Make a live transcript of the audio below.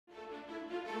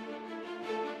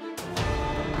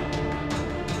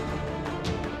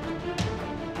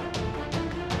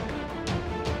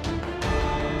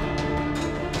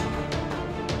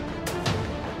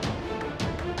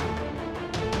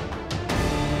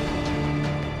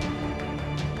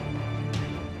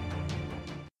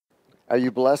Are you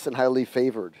blessed and highly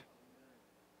favored?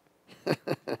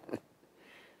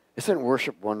 Isn't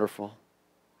worship wonderful?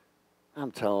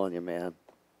 I'm telling you, man.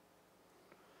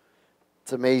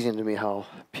 It's amazing to me how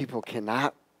people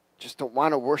just don't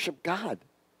want to worship God.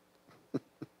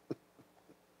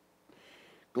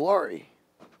 Glory.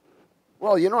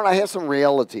 Well, you know what? I have some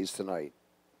realities tonight.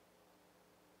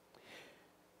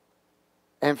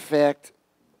 In fact,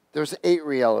 there's 8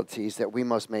 realities that we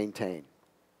must maintain.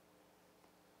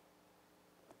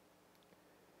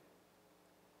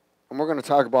 And we're going to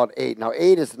talk about 8. Now,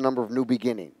 8 is the number of new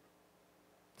beginning.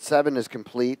 7 is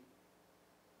complete.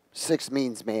 6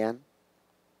 means man.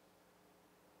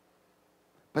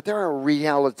 But there are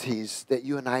realities that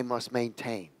you and I must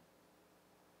maintain.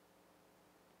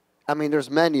 I mean, there's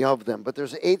many of them, but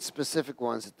there's 8 specific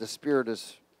ones that the Spirit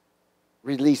is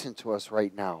releasing to us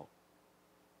right now.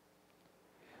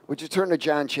 Would you turn to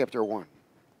John chapter 1?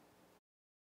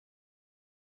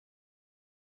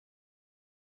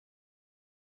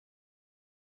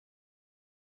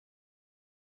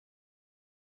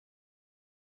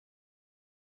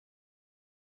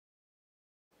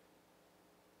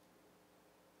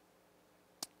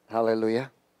 Hallelujah.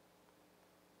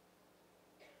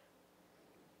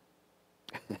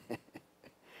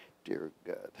 Dear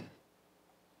God.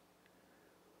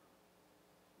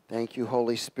 Thank you,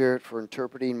 Holy Spirit, for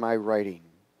interpreting my writing.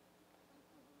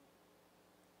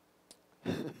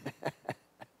 It's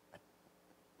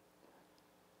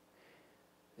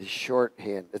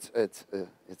shorthand.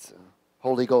 It's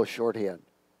Holy Ghost shorthand.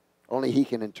 Only He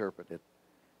can interpret it.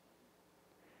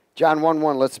 John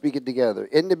 1:1, let's speak it together.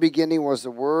 In the beginning was the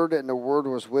Word, and the Word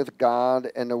was with God,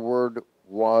 and the Word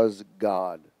was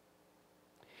God.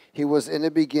 He was in the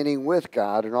beginning with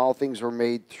God, and all things were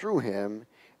made through Him,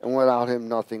 and without Him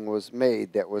nothing was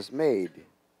made that was made.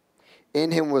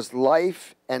 In Him was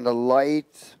life, and the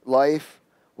life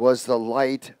was the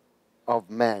light of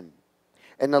men.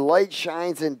 And the light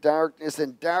shines in darkness,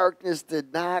 and darkness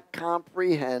did not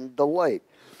comprehend the light.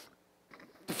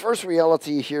 The first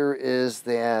reality here is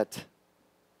the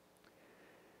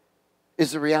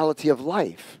reality of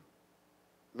life.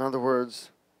 In other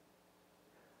words,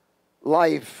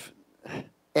 life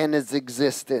and its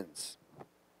existence.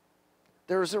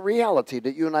 There is a reality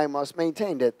that you and I must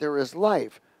maintain, that there is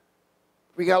life.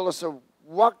 Regardless of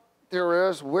what there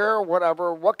is, where,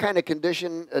 whatever, what kind of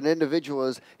condition an individual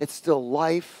is, it's still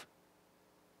life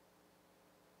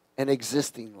and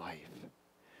existing life.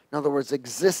 In other words,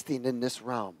 existing in this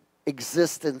realm,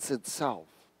 existence itself.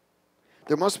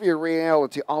 There must be a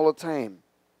reality all the time.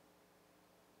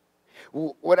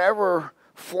 Whatever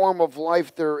form of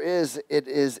life there is, it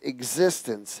is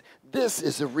existence. This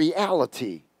is a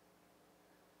reality,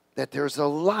 that there's a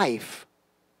life,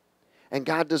 and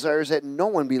God desires that no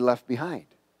one be left behind.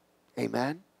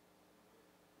 Amen?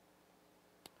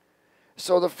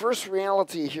 So the first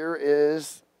reality here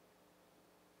is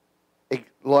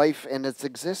life and its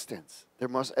existence. It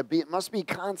must be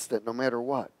constant no matter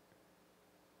what.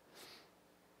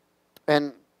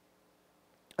 And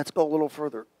let's go a little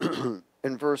further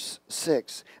in verse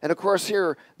 6. And of course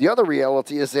here, the other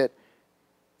reality is that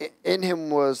in Him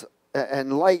was,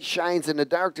 and light shines in the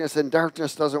darkness, and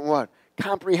darkness doesn't what?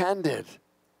 Comprehend it.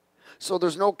 So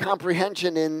there's no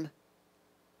comprehension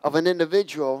of an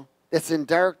individual that's in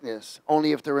darkness,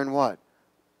 only if they're in what?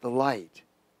 The light.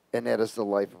 And that is the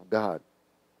life of God.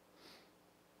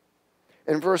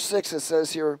 In verse 6 it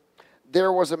says here,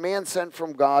 there was a man sent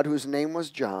from God whose name was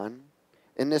John,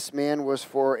 and this man was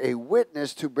for a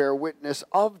witness to bear witness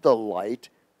of the light,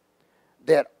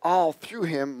 that all through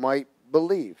him might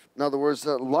believe. In other words,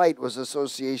 the light was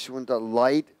association with the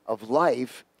light of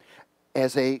life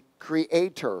as a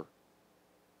creator.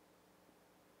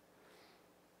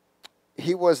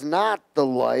 He was not the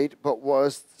light, but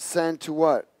was sent to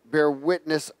what? Bear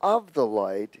witness of the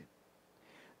light.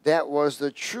 That was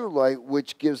the true light,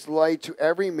 which gives light to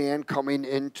every man coming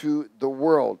into the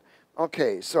world.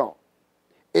 Okay, so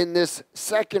in this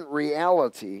second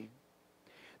reality,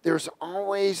 there's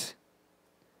always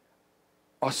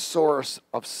a source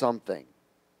of something.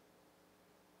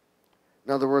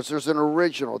 In other words, there's an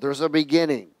original, there's a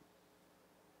beginning.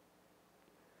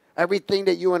 Everything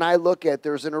that you and I look at,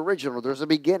 there's an original, there's a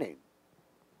beginning.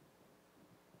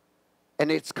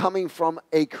 And it's coming from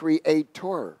a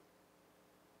creator.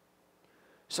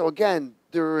 So again,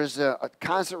 there is a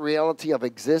constant reality of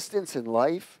existence in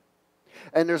life.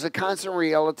 And there's a constant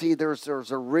reality, there's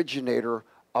originator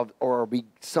of,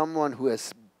 someone who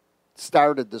has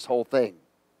started this whole thing.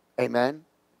 Amen?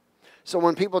 So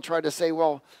when people try to say,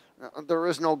 well, there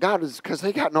is no God, it's because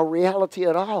they got no reality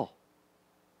at all.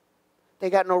 They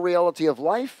got no reality of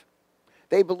life.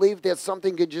 They believed that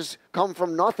something could just come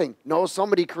from nothing. No,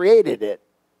 somebody created it.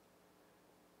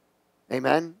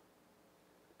 Amen?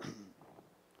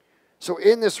 So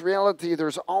in this reality,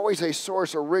 there's always a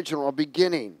source, original, a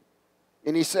beginning.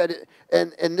 And he said,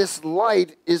 and this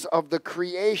light is of the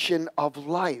creation of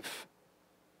life.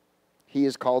 He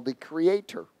is called the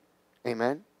creator.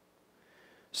 Amen?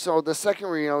 So the second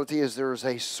reality is there's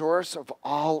a source of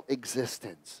all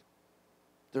existence.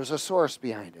 There's a source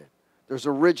behind it. There's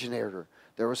an originator.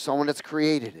 There was someone that's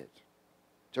created it.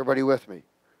 Is everybody with me?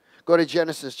 Go to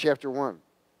Genesis chapter 1.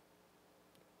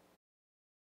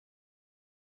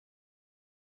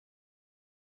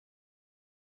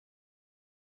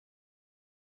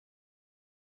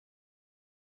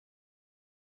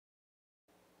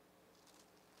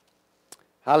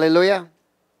 Hallelujah.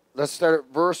 Let's start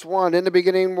at verse 1. In the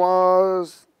beginning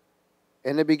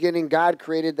God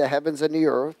created the heavens and the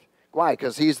earth. Why?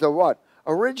 Because he's the what?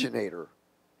 Originator.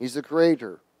 He's the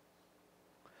creator.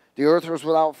 The earth was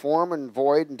without form and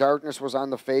void, and darkness was on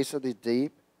the face of the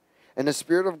deep. And the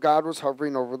Spirit of God was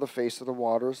hovering over the face of the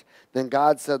waters. Then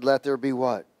God said, let there be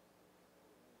what?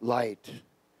 Light.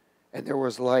 And there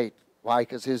was light. Why?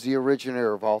 Because he's the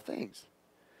originator of all things.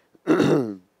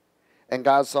 And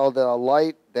God saw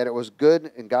that it was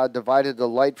good, and God divided the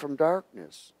light from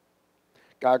darkness.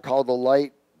 God called the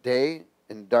light day,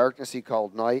 and darkness he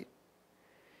called night.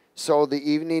 So the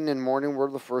evening and morning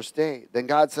were the first day. Then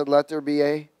God said, let there be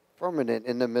a firmament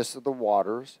in the midst of the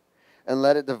waters, and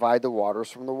let it divide the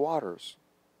waters from the waters.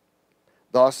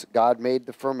 Thus God made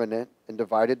the firmament, and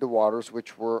divided the waters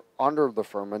which were under the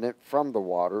firmament from the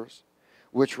waters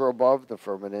which were above the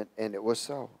firmament, and it was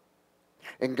so.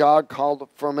 And God called the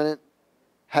firmament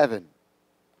heaven.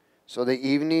 So the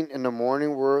evening and the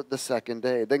morning were the second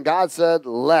day. Then God said,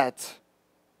 let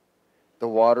the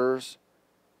waters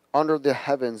under the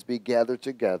heavens be gathered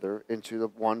together into the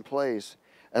one place,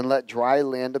 and let dry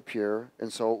land appear,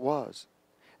 and so it was.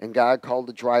 And God called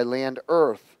the dry land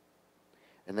earth,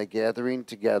 and the gathering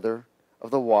together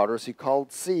of the waters he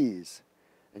called seas.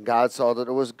 And God saw that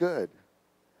it was good.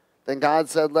 Then God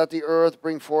said, let the earth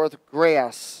bring forth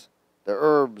grass, the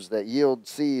herbs that yield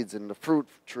seeds, and the fruit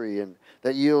tree, and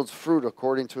that yields fruit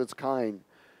according to its kind,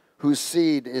 whose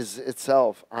seed is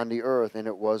itself on the earth. And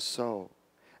it was so.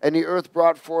 And the earth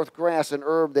brought forth grass and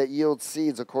herb that yield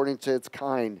seeds according to its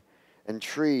kind, and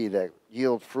tree that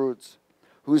yield fruits,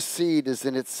 whose seed is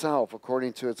in itself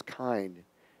according to its kind.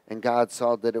 And God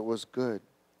saw that it was good.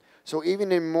 So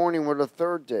evening and morning were the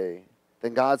third day.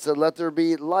 Then God said, let there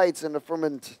be lights in the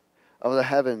firmament of the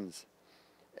heavens,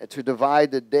 to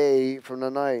divide the day from the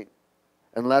night,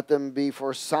 and let them be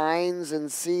for signs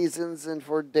and seasons, and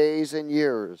for days and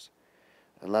years.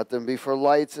 And let them be for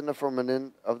lights in the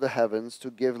firmament of the heavens,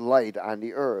 to give light on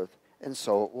the earth. And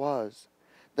so it was.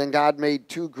 Then God made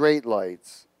two great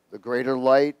lights, the greater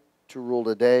light to rule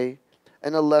the day,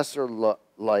 and the lesser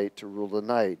light to rule the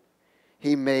night.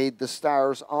 He made the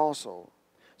stars also.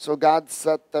 So God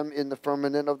set them in the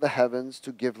firmament of the heavens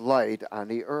to give light on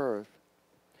the earth,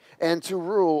 and to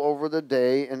rule over the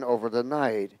day and over the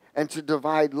night, and to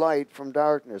divide light from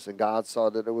darkness. And God saw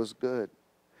that it was good.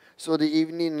 So the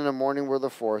evening and the morning were the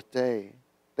fourth day.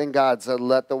 Then God said,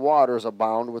 let the waters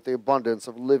abound with the abundance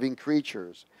of living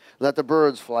creatures. Let the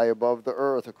birds fly above the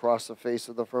earth across the face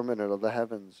of the firmament of the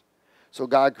heavens. So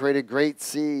God created great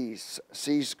sea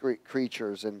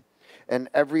creatures, and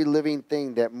every living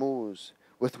thing that moves,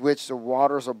 with which the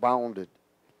waters abounded,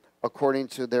 according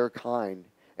to their kind,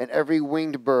 and every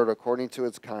winged bird according to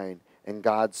its kind. And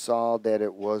God saw that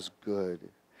it was good.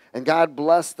 And God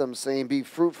blessed them, saying, be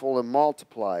fruitful and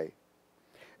multiply,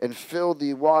 and fill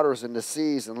the waters and the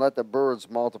seas, and let the birds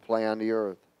multiply on the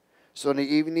earth. So in the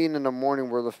evening and the morning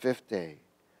were the fifth day.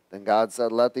 Then God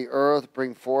said, let the earth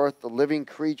bring forth the living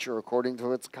creature according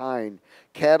to its kind,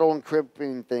 cattle and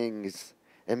creeping things,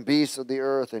 and beasts of the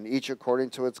earth, and each according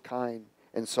to its kind.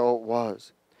 And so it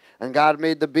was. And God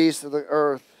made the beasts of the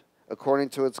earth according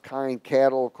to its kind,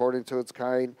 cattle according to its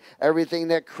kind, everything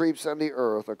that creeps on the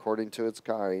earth according to its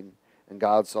kind. And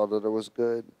God saw that it was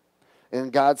good.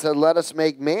 And God said, let us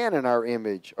make man in our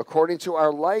image, according to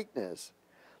our likeness.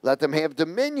 Let them have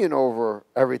dominion over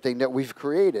everything that we've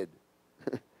created,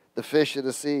 the fish of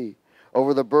the sea,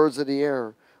 over the birds of the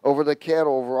air, over the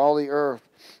cattle, over all the earth,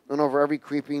 and over every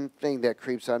creeping thing that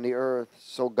creeps on the earth.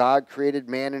 So God created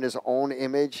man in his own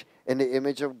image. In the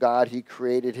image of God, he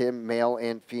created him, male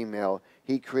and female.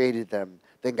 He created them.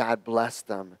 Then God blessed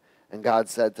them. And God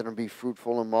said to them, be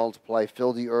fruitful and multiply,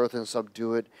 fill the earth and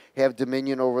subdue it, have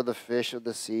dominion over the fish of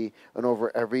the sea, and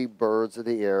over every birds of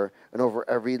the air, and over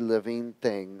every living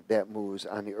thing that moves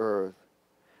on the earth.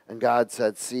 And God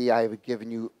said, see, I have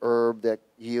given you herb that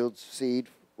yields seed,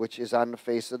 which is on the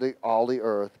face of all the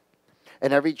earth,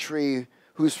 and every tree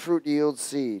whose fruit yields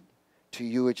seed, to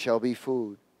you it shall be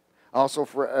food. Also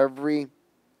for every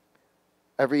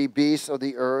beast of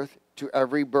the earth, to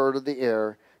every bird of the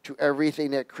air, to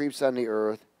everything that creeps on the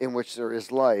earth, in which there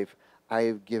is life, I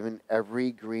have given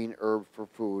every green herb for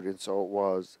food. And so it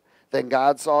was. Then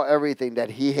God saw everything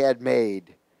that he had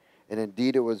made, and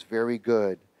indeed it was very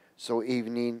good. So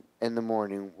evening and the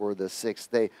morning were the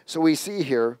sixth day. So we see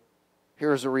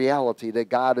here's a reality that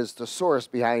God is the source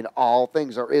behind all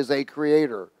things, or is a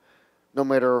creator, no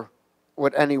matter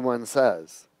what anyone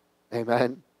says.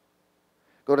 Amen.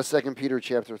 Go to 2 Peter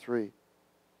chapter 3.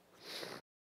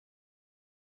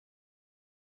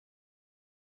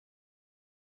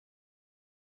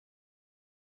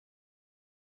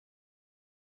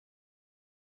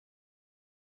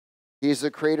 He's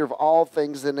the creator of all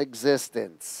things in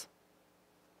existence.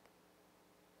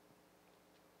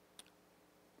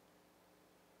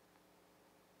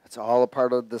 It's all a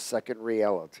part of the second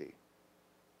reality.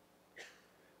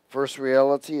 First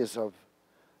reality is of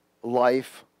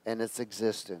life and its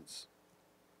existence.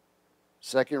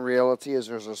 Second reality is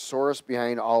there's a source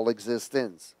behind all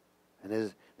existence,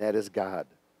 and that is God,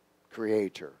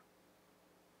 creator.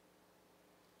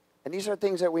 And these are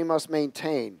things that we must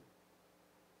maintain,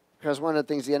 because one of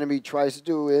the things the enemy tries to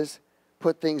do is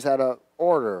put things out of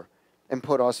order and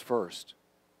put us first.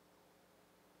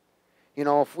 You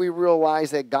know, if we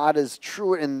realize that God is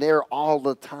true and there all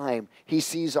the time, he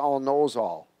sees all, knows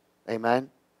all. Amen?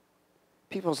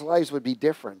 People's lives would be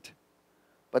different.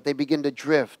 But they begin to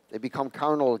drift. They become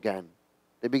carnal again.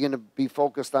 They begin to be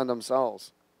focused on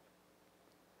themselves.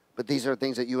 But these are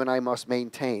things that you and I must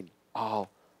maintain all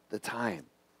the time.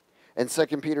 In 2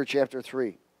 Peter chapter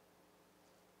 3.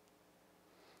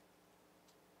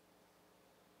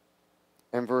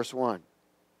 And verse 1.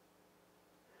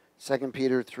 2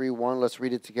 Peter 3:1, let's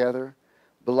read it together.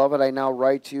 Beloved, I now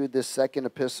write to you this second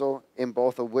epistle, in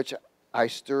both of which I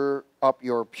stir up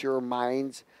your pure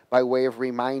minds by way of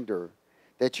reminder,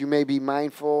 that you may be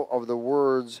mindful of the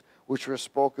words which were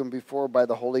spoken before by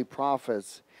the holy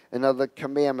prophets, and of the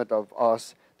commandment of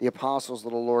us, the apostles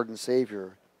of the Lord and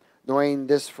Savior, knowing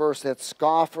this first, that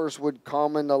scoffers would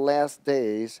come in the last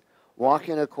days,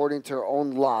 walking according to their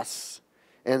own lusts,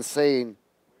 and saying,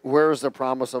 where is the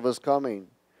promise of his coming?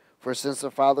 For since the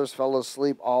fathers fell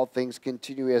asleep, all things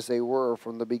continue as they were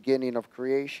from the beginning of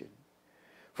creation.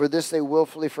 For this they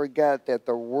willfully forget that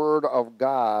the word of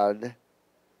God,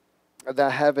 the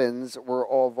heavens were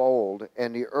of old,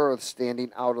 and the earth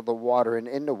standing out of the water and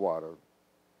in the water,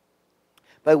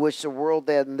 by which the world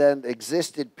that then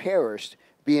existed perished,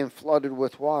 being flooded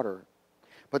with water.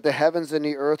 But the heavens and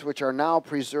the earth, which are now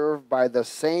preserved by the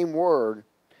same word,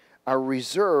 are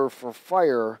reserved for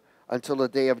fire until the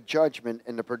day of judgment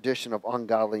and the perdition of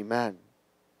ungodly men.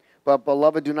 But,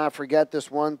 beloved, do not forget this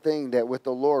one thing, that with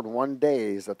the Lord 1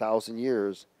 day is 1,000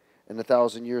 years, and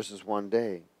 1,000 years is 1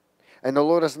 day. And the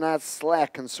Lord is not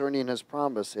slack concerning his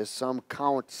promise, as some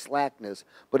count slackness,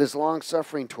 but is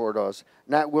longsuffering toward us,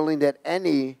 not willing that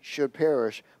any should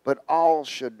perish, but all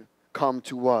should come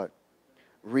to what?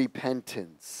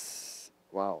 Repentance.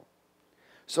 Wow.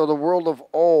 So the world of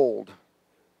old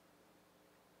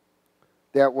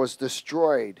that was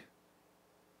destroyed,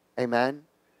 amen?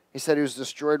 He said he was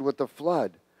destroyed with the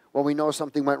flood. Well, we know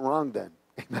something went wrong then,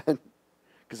 amen?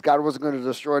 Because God wasn't going to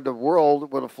destroy the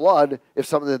world with a flood if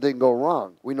something didn't go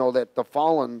wrong. We know that the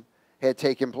fallen had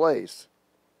taken place.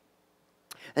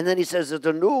 And then he says that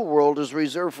the new world is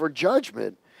reserved for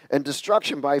judgment and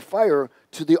destruction by fire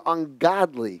to the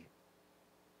ungodly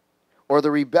or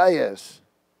the rebellious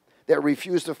that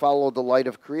refuse to follow the light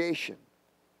of creation.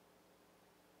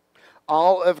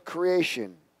 All of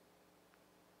creation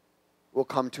will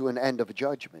come to an end of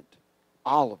judgment.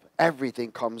 All of it.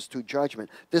 Everything comes to judgment.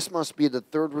 This must be the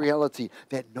third reality,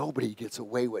 that nobody gets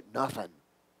away with nothing.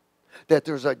 That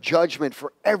there's a judgment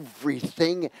for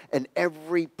everything and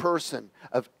every person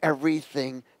of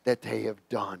everything that they have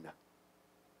done.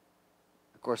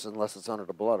 Of course, unless it's under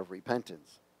the blood of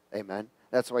repentance. Amen.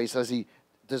 That's why he says he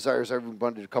desires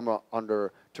everybody to come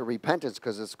to repentance,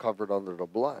 because it's covered under the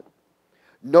blood.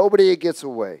 Nobody gets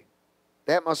away.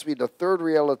 That must be the third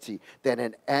reality, that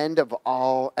an end of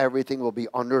everything will be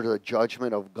under the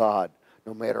judgment of God,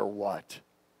 no matter what.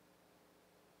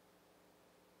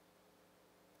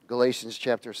 Galatians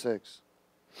chapter 6.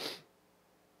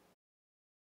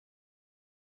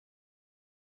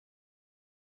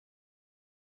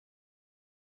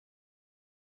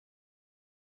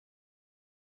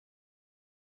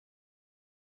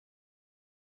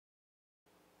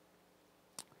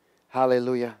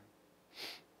 Hallelujah.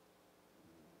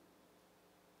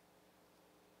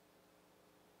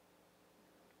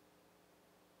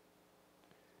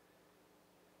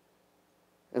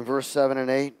 In verse 7 and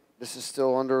 8, this is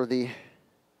still under the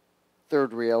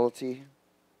third reality,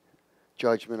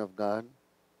 judgment of God.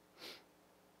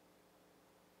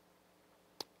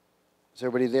 Is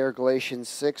everybody there? Galatians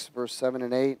 6, verse 7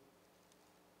 and 8.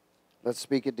 Let's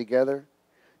speak it together.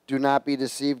 Do not be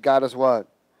deceived. God is what?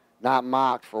 Not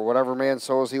mocked. For whatever man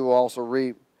sows, he will also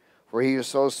reap. For he who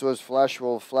sows to his flesh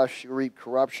will flesh reap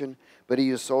corruption, but he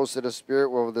who sows to the Spirit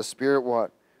will the Spirit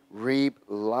what? Reap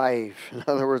life. In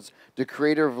other words, the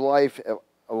creator of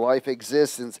life,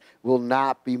 existence, will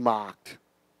not be mocked.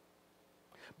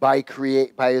 By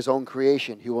his own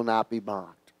creation, he will not be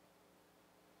mocked.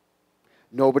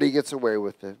 Nobody gets away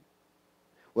with it.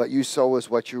 What you sow is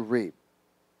what you reap.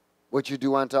 What you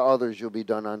do unto others, you'll be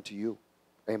done unto you.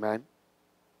 Amen?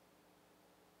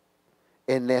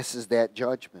 And this is that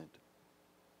judgment.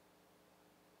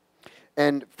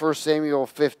 And 1 Samuel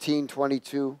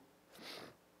 15:22.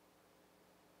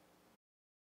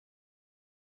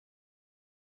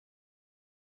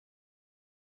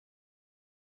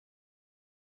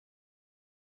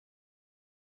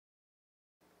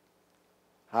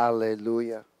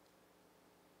 Hallelujah.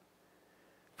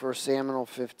 1 Samuel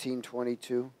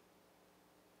 15:22.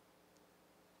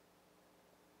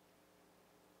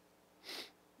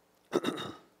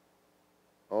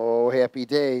 Oh, happy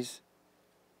days.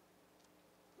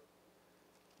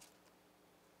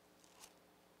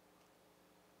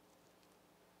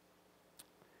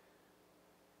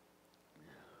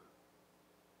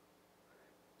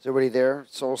 Is everybody there?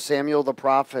 So Samuel the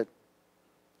prophet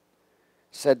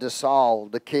said to Saul,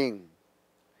 the king,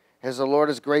 has the Lord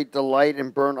his great delight in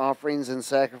burnt offerings and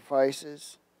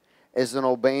sacrifices, as in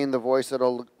obeying the voice of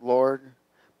the Lord?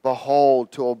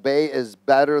 Behold, to obey is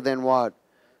better than what?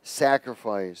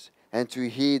 Sacrifice, and to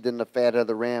heed than the fat of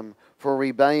the ram. For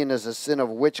rebellion is a sin of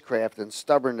witchcraft, and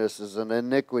stubbornness is an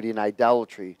iniquity and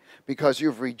idolatry. Because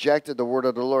you've rejected the word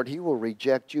of the Lord, he will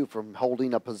reject you from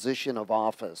holding a position of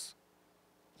office.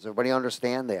 Does everybody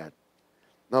understand that?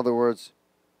 In other words,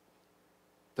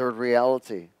 third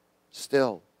reality,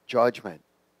 still judgment.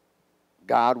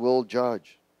 God will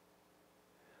judge.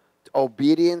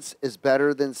 Obedience is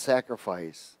better than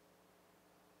sacrifice.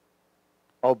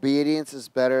 Obedience is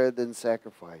better than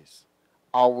sacrifice.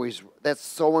 Always. That's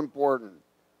so important.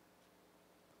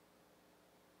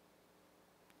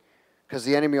 Because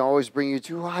the enemy always brings you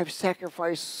to, oh, I've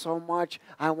sacrificed so much.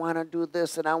 I want to do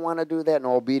this and I want to do that. And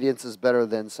obedience is better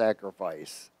than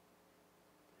sacrifice.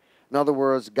 In other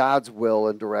words, God's will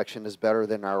and direction is better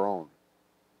than our own.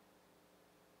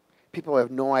 People have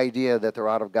no idea that they're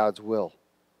out of God's will,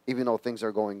 even though things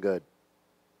are going good.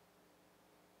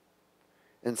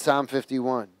 In Psalm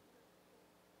 51.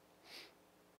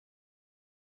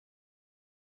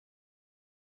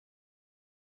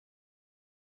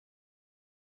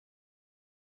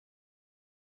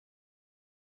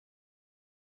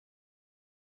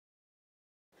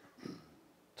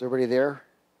 Is everybody there?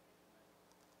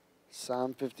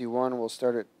 Psalm 51, we'll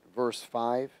start at verse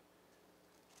 5.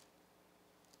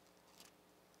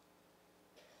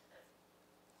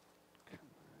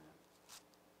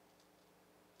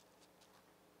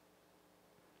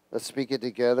 Let's speak it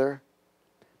together.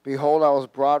 Behold, I was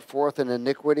brought forth in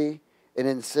iniquity, and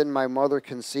in sin my mother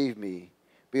conceived me.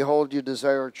 Behold, you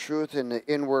desire truth in the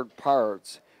inward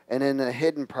parts, and in the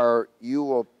hidden part you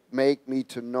will make me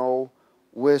to know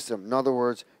wisdom. In other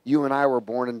words, you and I were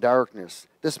born in darkness.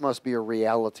 This must be a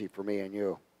reality for me and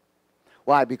you.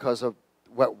 Why? Because of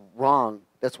what wrong.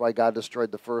 That's why God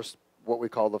destroyed the first, what we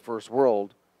call the first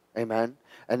world. Amen.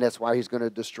 And that's why he's going to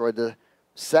destroy the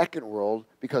second world,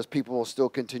 because people will still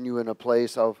continue in a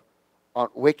place of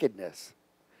wickedness.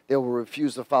 They will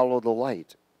refuse to follow the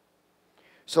light.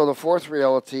 So the fourth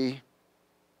reality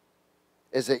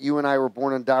is that you and I were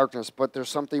born in darkness, but there's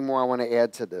something more I want to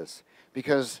add to this.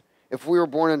 Because if we were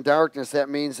born in darkness, that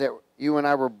means that you and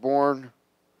I were born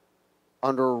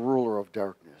under a ruler of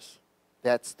darkness.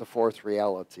 That's the fourth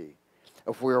reality.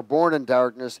 If we were born in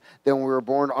darkness, then we were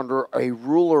born under a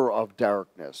ruler of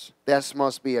darkness. This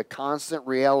must be a constant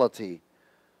reality,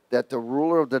 that the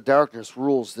ruler of the darkness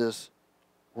rules this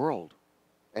world.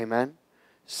 Amen?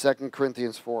 2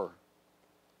 Corinthians 4.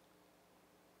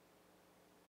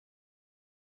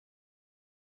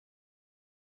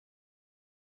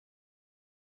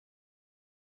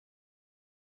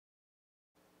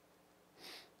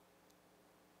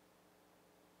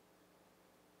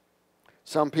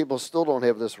 Some people still don't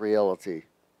have this reality.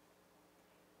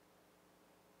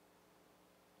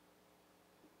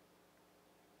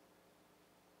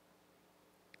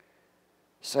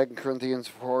 Second Corinthians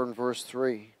 4 and verse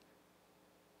 3.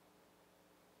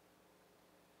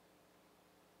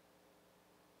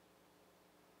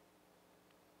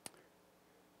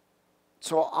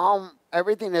 So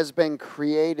everything that's been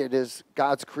created is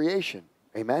God's creation.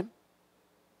 Amen?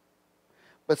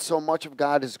 But so much of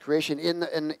God is creation.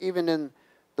 And even in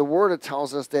the Word, it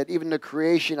tells us that even the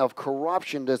creation of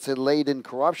corruption that's laid in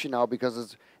corruption now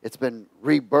because it's been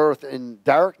rebirthed in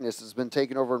darkness, it's been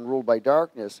taken over and ruled by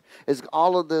darkness, is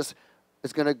all of this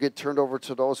is going to get turned over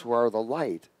to those who are the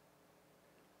light.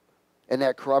 And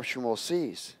that corruption will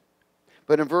cease.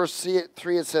 But in verse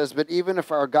 3 it says, but even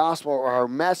if our gospel or our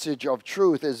message of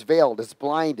truth is veiled, it's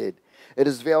blinded, it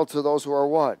is veiled to those who are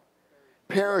what?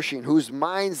 Perishing, whose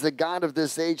minds the God of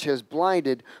this age has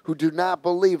blinded, who do not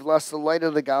believe, lest the light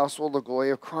of the gospel, the glory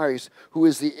of Christ, who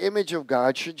is the image of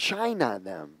God, should shine on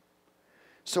them.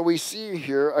 So we see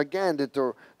here again that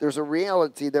there's a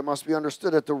reality that must be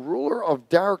understood, that the ruler of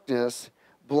darkness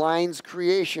blinds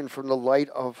creation from the light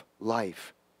of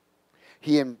life.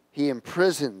 He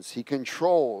imprisons, he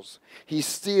controls, he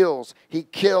steals, he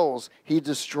kills, he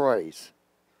destroys.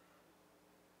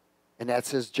 And that's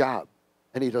his job.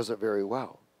 And he does it very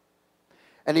well.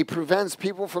 And he prevents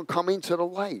people from coming to the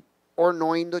light or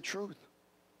knowing the truth.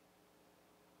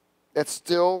 That's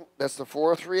the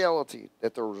fourth reality,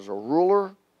 that there is a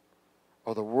ruler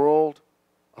of the world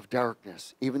of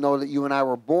darkness. Even though that you and I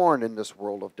were born in this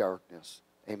world of darkness.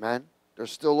 Amen?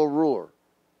 There's still a ruler.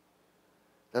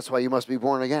 That's why you must be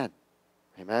born again.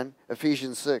 Amen?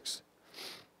 Ephesians 6.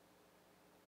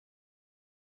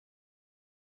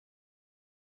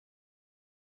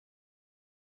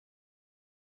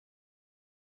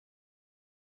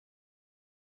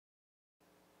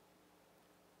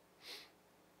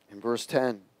 In verse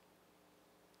 10,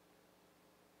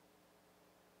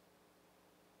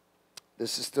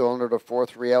 this is still under the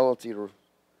fourth reality,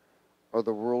 or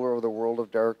the ruler of the world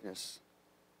of darkness,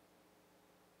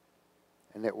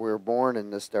 and that we're born in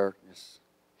this darkness.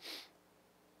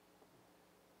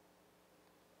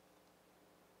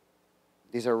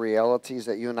 These are realities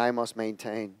that you and I must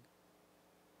maintain.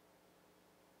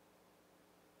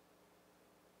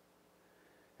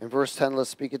 In verse 10, let's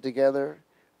speak it together.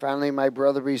 Finally, my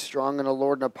brother, be strong in the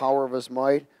Lord and the power of his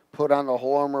might. Put on the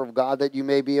whole armor of God that you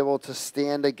may be able to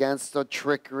stand against the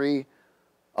trickery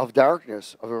of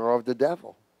darkness, or of the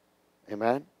devil.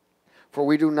 Amen? For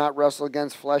we do not wrestle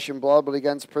against flesh and blood, but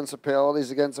against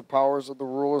principalities, against the powers of the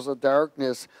rulers of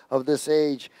darkness of this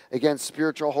age, against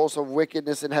spiritual hosts of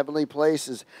wickedness in heavenly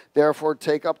places. Therefore,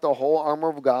 take up the whole armor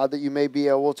of God that you may be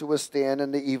able to withstand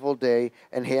in the evil day,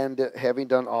 and having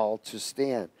done all, to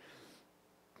stand.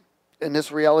 And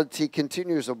this reality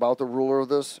continues about the ruler of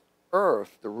this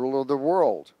earth, the ruler of the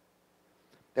world,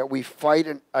 that we fight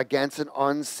against an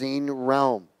unseen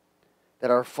realm, that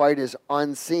our fight is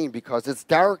unseen because it's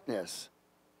darkness.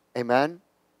 Amen?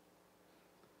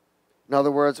 In other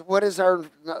words, what is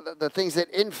the things that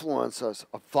influence us?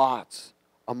 Of thoughts,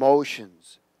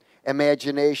 emotions,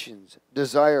 imaginations,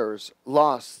 desires,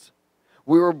 lusts.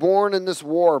 We were born in this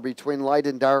war between light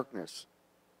and darkness.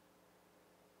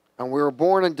 And we were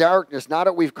born in darkness. Now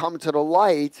that we've come to the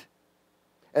light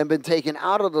and been taken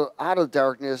out of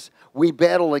darkness, we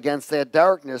battle against that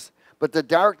darkness. But the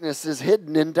darkness is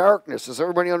hidden in darkness. Does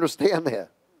everybody understand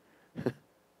that?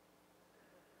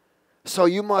 So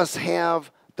you must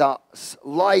have the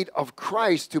light of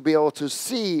Christ to be able to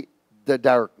see the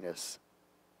darkness,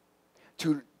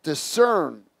 to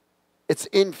discern its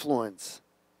influence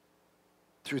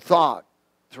through thought,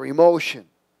 through emotion,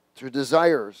 through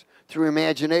desires, through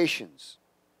imaginations.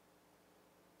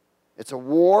 It's a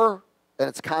war and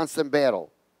it's constant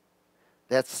battle.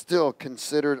 That's still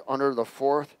considered under the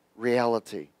fourth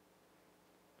reality.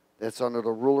 That's under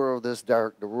the ruler of this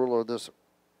the ruler of this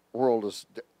world is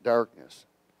darkness.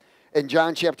 In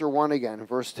John chapter 1 again,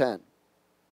 verse 10.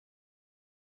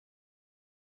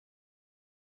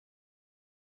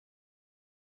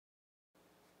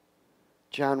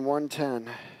 John 1:10.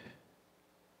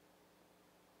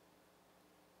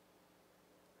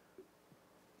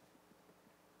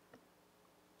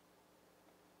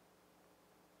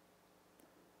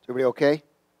 Everybody okay?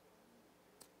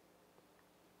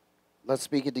 Let's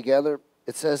speak it together.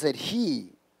 It says that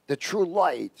he, the true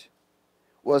light,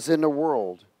 was in the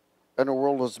world, and the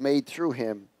world was made through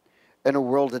him, and the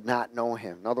world did not know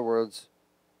him. In other words,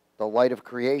 the light of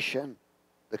creation,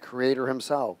 the Creator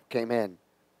himself, came in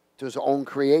to his own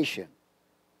creation,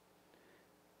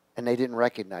 and they didn't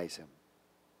recognize him.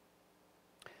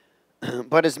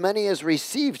 But as many as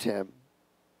received him,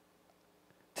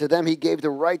 to them he gave the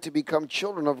right to become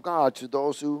children of God, to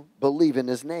those who believe in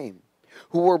his name,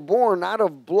 who were born not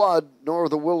of blood, nor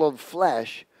the will of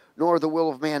flesh, nor the will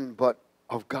of man, but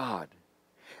of God.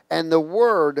 And the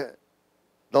Word,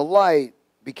 the light,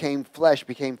 became flesh,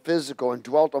 became physical, and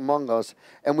dwelt among us,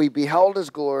 and we beheld his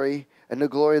glory, and the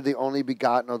glory of the only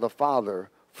begotten of the Father,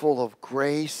 full of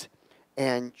grace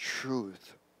and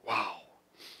truth. Wow.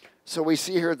 So we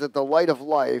see here that the light of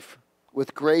life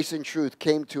with grace and truth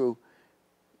came to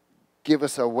give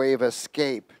us a way of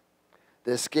escape,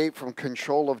 the escape from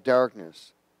control of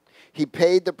darkness. He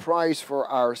paid the price for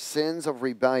our sins of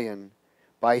rebellion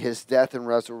by his death and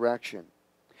resurrection.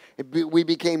 We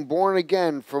became born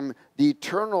again from the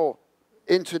eternal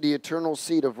into the eternal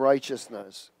seed of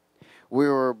righteousness. We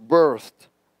were birthed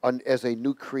as a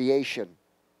new creation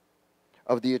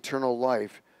of the eternal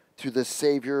life through the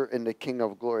Savior and the King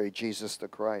of glory, Jesus the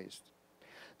Christ.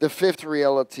 The fifth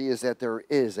reality is that there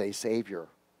is a Savior,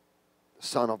 the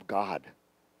Son of God,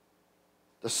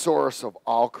 the source of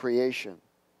all creation,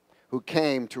 who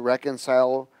came to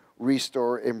reconcile,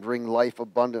 restore, and bring life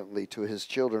abundantly to his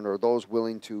children or those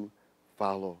willing to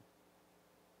follow.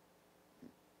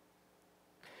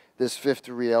 This fifth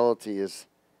reality is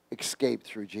escape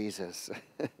through Jesus.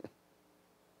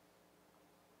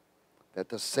 That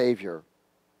the Savior,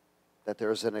 that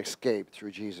there is an escape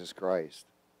through Jesus Christ.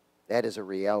 That is a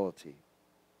reality.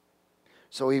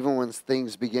 So even when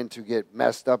things begin to get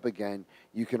messed up again,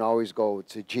 you can always go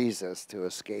to Jesus to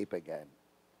escape again.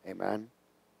 Amen.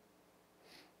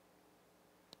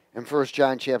 In 1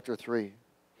 John chapter 3.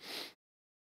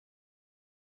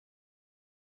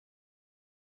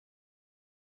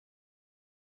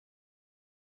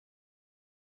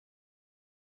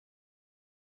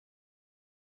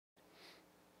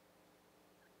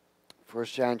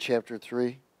 First John chapter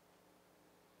 3,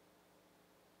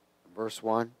 verse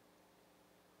 1.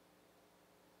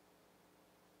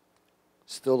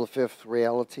 Still the fifth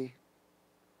reality.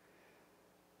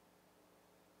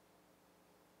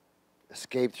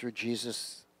 Escape through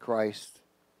Jesus Christ,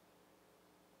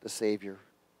 the Savior.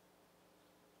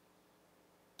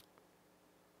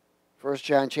 1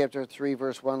 John chapter 3,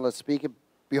 verse 1, let's speak it.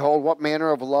 Behold, what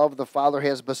manner of love the Father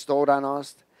has bestowed on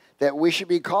us, that we should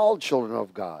be called children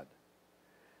of God.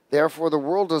 Therefore the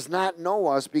world does not know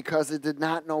us because it did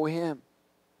not know him.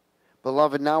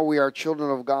 Beloved, now we are children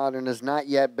of God, and has not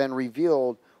yet been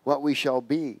revealed what we shall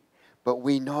be. But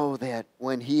we know that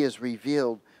when he is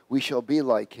revealed, we shall be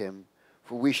like him,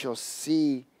 for we shall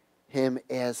see him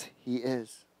as he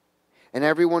is. And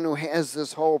everyone who has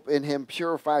this hope in him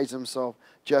purifies himself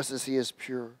just as he is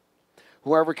pure.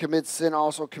 Whoever commits sin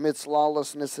also commits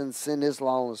lawlessness, and sin is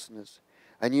lawlessness.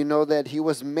 And you know that he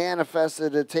was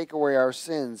manifested to take away our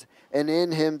sins, and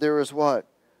in him there is what?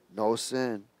 No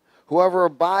sin. Whoever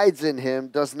abides in him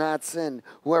does not sin.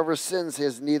 Whoever sins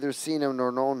has neither seen him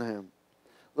nor known him.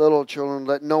 Little children,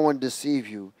 let no one deceive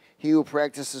you. He who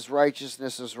practices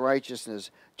righteousness is righteousness,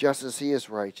 just as he is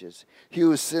righteous. He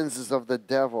who sins is of the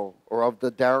devil, or of the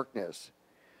darkness.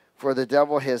 For the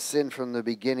devil has sinned from the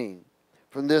beginning.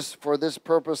 For this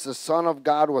purpose the Son of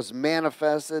God was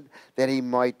manifested, that he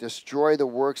might destroy the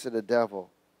works of the devil.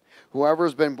 Whoever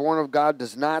has been born of God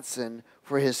does not sin,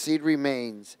 for his seed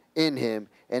remains in him,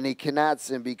 and he cannot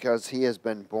sin because he has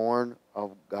been born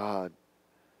of God.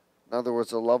 In other words,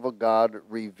 the love of God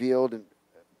revealed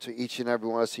to each and every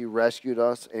one of us. He rescued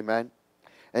us. Amen.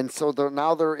 And so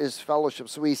now there is fellowship.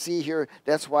 So we see here,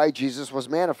 that's why Jesus was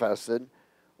manifested,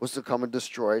 was to come and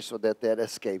destroy, so that that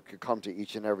escape could come to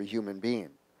each and every human being.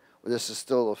 Well, this is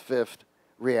still the fifth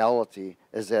reality,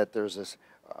 is that there's this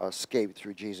escape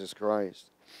through Jesus Christ.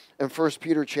 In 1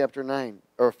 Peter chapter 9,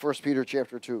 or 1 Peter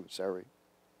chapter 2, sorry.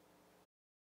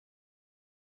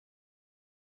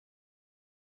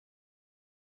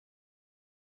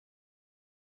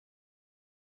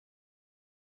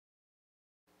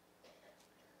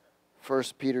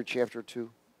 First Peter chapter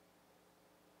 2.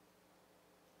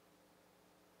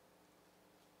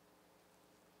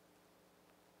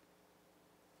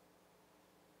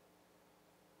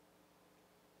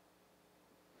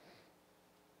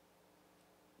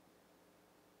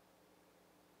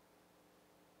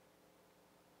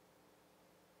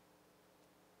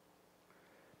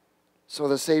 So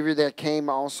the Savior that came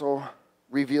also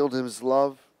revealed his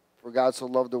love, for God so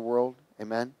loved the world,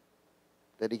 amen,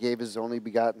 that he gave his only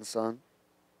begotten Son.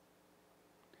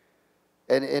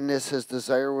 And in this, his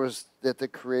desire was that the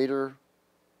Creator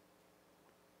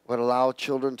would allow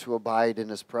children to abide in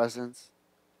his presence,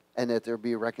 and that there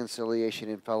be reconciliation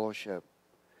and fellowship.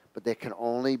 But that can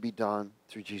only be done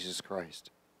through Jesus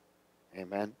Christ.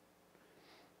 Amen.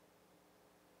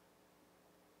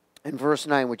 In verse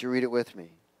 9, would you read it with me?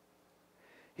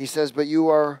 He says, but you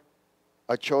are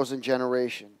a chosen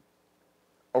generation,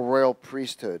 a royal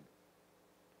priesthood,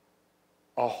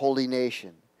 a holy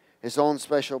nation, his own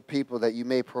special people, that you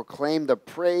may proclaim the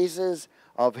praises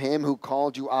of him who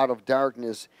called you out of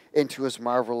darkness into his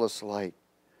marvelous light,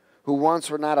 who once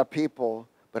were not a people,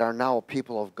 but are now a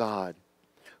people of God,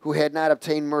 who had not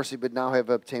obtained mercy, but now have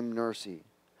obtained mercy.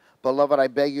 Beloved, I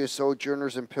beg you,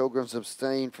 sojourners and pilgrims,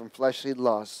 abstain from fleshly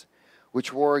lusts,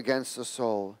 which war against the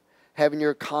soul, having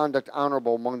your conduct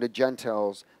honorable among the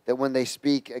Gentiles, that when they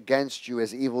speak against you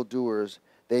as evildoers,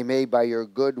 they may by your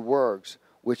good works,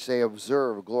 which they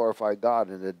observe, glorify God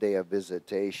in the day of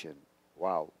visitation.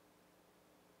 Wow.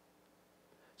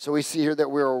 So we see here that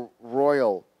we are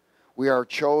royal, we are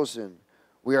chosen,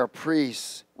 we are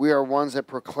priests, we are ones that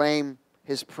proclaim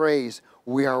His praise,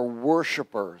 we are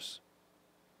worshipers,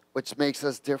 which makes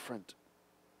us different.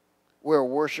 We are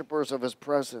worshipers of His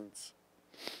presence.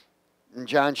 In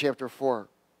John chapter 4,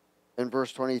 in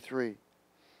verse 23.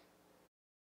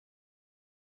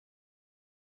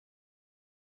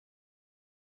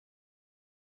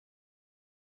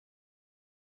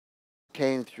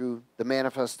 Came through the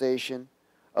manifestation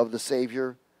of the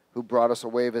Savior who brought us a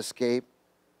way of escape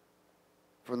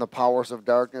from the powers of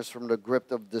darkness, from the grip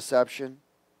of deception,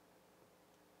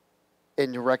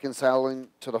 into reconciling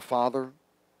to the Father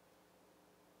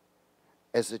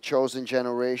as the chosen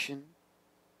generation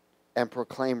and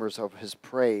proclaimers of His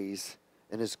praise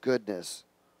and His goodness.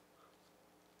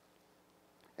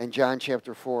 In John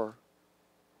chapter 4,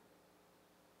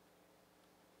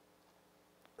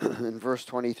 in verse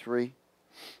 23,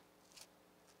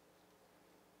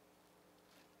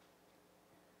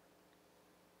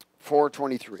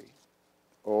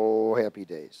 oh, happy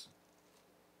days.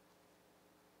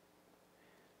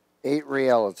 8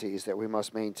 realities that we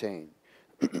must maintain.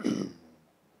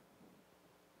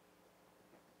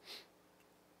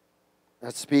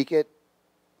 Let's speak it.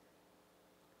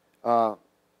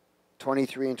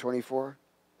 23 and 24.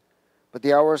 But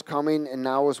the hour is coming, and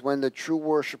now is when the true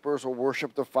worshipers will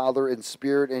worship the Father in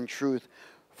spirit and truth.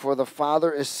 For the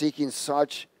Father is seeking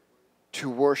such to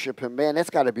worship Him. Man, that's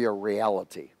got to be a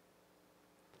reality.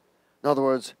 In other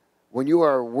words, when you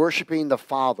are worshiping the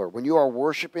Father, when you are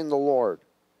worshiping the Lord,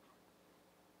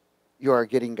 you are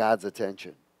getting God's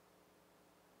attention.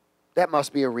 That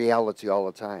must be a reality all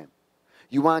the time.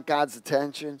 You want God's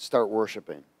attention? Start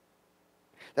worshiping.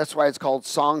 That's why it's called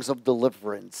songs of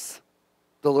deliverance.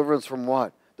 Deliverance from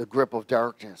what? The grip of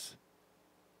darkness.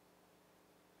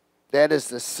 That is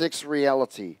the 6th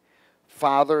reality.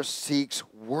 Father seeks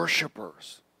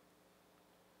worshipers.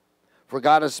 For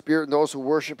God is spirit, and those who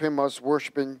worship Him must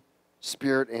worship in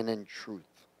spirit and in truth.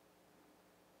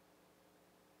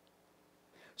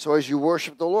 So as you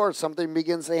worship the Lord, something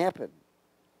begins to happen.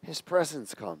 His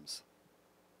presence comes.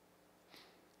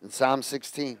 In Psalm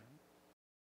 16.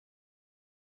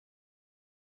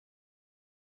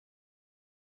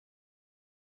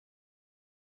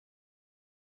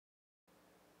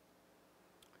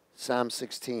 Psalm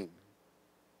 16.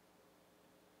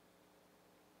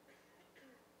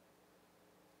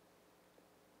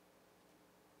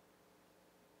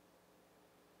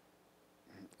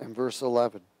 And verse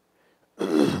 11.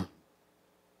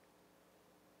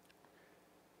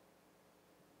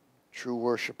 True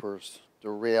worshipers, the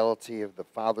reality of the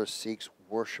Father seeks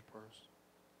worshipers.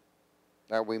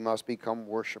 That we must become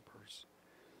worshipers.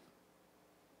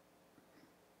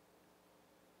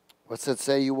 What's it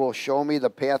say? You will show me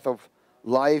the path of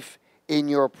life. In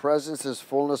your presence is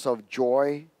fullness of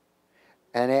joy.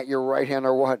 And at your right hand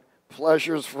are what?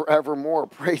 Pleasures forevermore.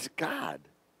 Praise God.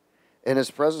 In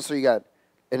His presence, so you got,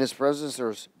 in His presence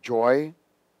there's joy.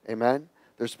 Amen.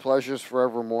 There's pleasures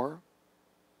forevermore.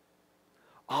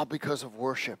 All because of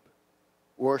worship.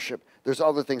 Worship. There's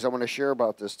other things I want to share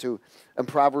about this too. In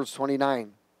Proverbs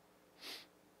 29.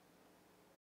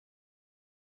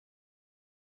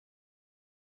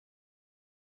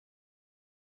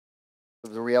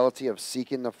 The reality of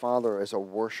seeking the Father as a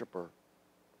worshiper.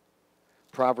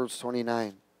 Proverbs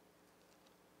 29.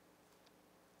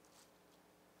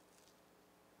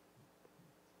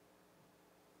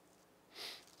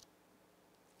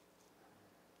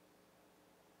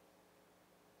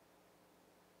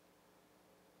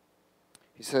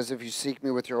 He says, if you seek me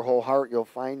with your whole heart, you'll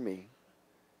find me.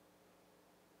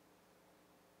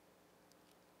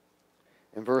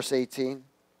 In verse 18,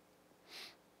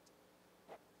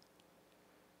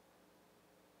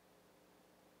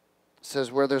 it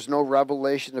says, where there's no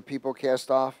revelation, the people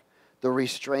cast off the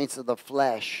restraints of the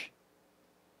flesh.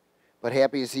 But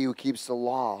happy is he who keeps the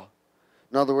law.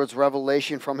 In other words,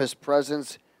 revelation from His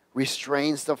presence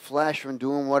restrains the flesh from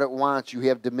doing what it wants. You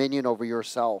have dominion over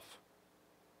yourself.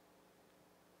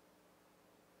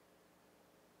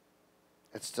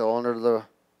 It's still under the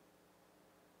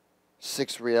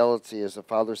 6th reality as the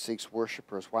Father seeks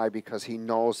worshipers. Why? Because He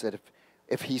knows that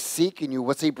if He's seeking you,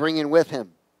 what's He bringing with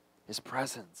Him? His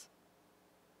presence.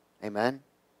 Amen?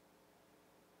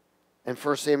 in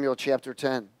 1 Samuel chapter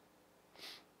 10.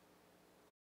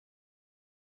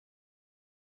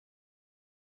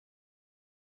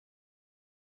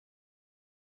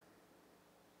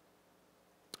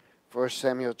 First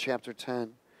Samuel chapter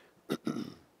 10.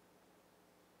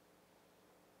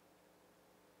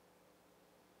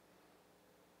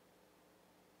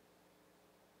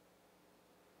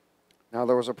 Now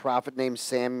there was a prophet named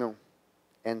Samuel,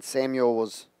 and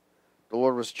the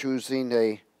Lord was choosing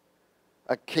a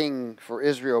king for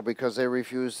Israel because they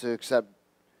refused to accept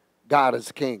God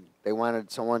as king. They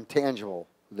wanted someone tangible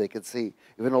they could see.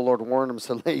 Even though the Lord warned them,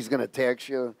 said he's going to tax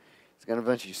you, he's going to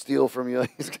eventually steal from you,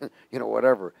 he's going to,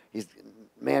 whatever.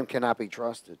 Man cannot be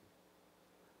trusted.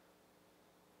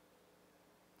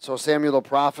 So Samuel the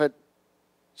prophet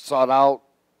sought out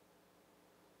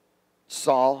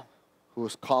Saul, who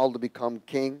was called to become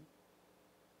king.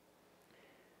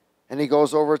 And he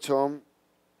goes over to him,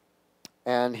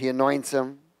 and he anoints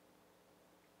him.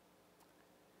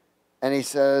 And he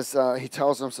says, he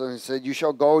tells him, so he said, you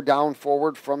shall go down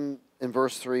forward in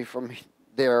verse 3, from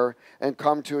there, and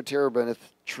come to a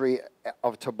terebinth tree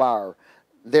of Tabar.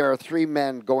 There are 3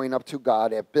 men going up to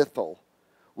God at Bethel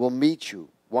will meet you,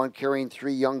 one carrying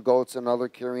 3 young goats, another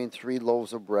carrying 3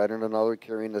 loaves of bread, and another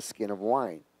carrying a skin of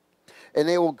wine. And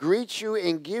they will greet you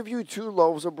and give you 2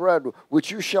 loaves of bread,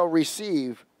 which you shall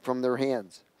receive from their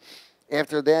hands.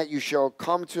 After that you shall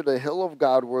come to the hill of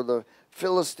God where the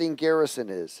Philistine garrison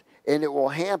is. And it will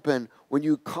happen when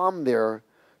you come there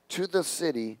to the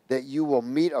city that you will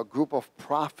meet a group of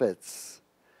prophets.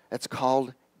 That's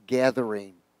called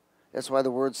gathering. That's why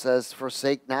the word says,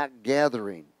 forsake not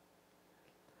gathering.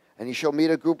 And you shall meet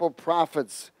a group of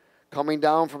prophets coming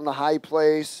down from the high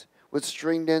place with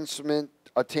stringed instrument,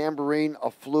 a tambourine, a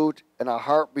flute, and a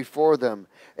harp before them.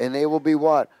 And they will be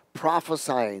what?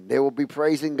 Prophesying. They will be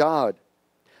praising God.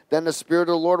 Then the Spirit of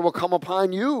the Lord will come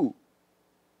upon you.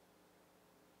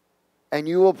 And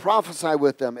you will prophesy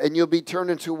with them. And you'll be turned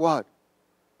into what?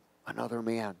 Another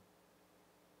man.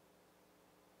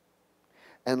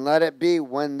 And let it be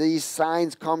when these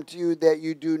signs come to you that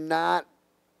you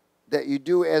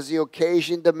do as the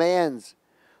occasion demands.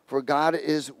 For God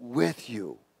is with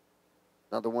you.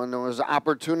 Now the one that was an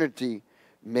opportunity,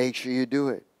 make sure you do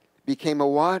it. Became a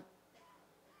what?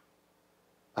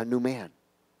 A new man.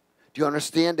 Do you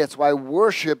understand? That's why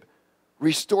worship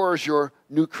restores your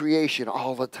new creation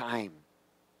all the time.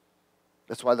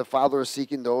 That's why the Father is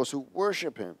seeking those who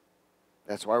worship Him.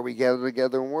 That's why we gather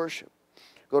together and worship.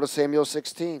 Go to Samuel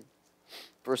 16.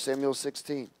 1 Samuel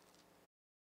 16.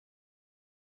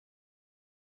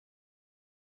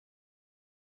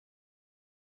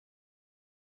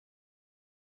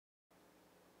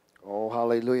 Oh,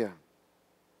 hallelujah.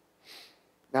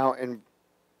 Now in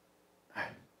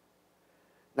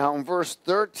verse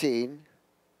 13,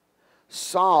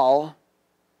 Saul,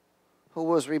 who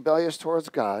was rebellious towards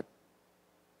God,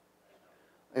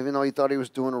 even though he thought he was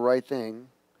doing the right thing,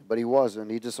 but he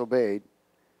wasn't, he disobeyed.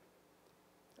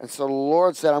 And so the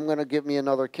Lord said, I'm going to give me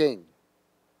another king.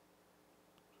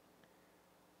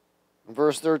 In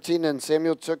verse 13, and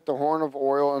Samuel took the horn of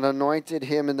oil and anointed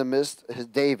him in the midst,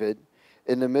 David,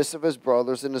 in the midst of his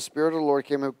brothers, and the Spirit of the Lord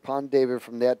came upon David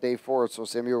from that day forward. So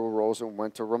Samuel arose and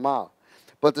went to Ramah.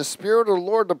 But the Spirit of the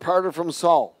Lord departed from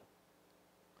Saul,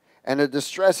 and a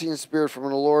distressing spirit from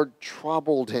the Lord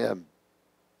troubled him.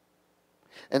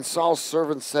 And Saul's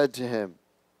servant said to him,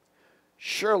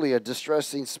 surely a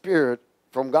distressing spirit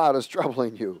from God is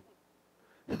troubling you.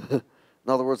 In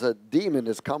other words, a demon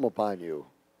has come upon you.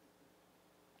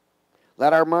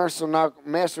 Let our master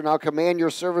now command your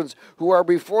servants who are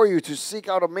before you to seek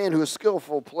out a man who is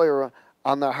skillful player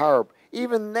on the harp.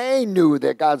 Even they knew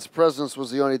that God's presence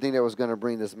was the only thing that was going to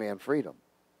bring this man freedom.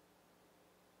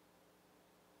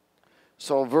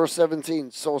 So verse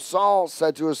 17, so Saul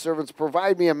said to his servants,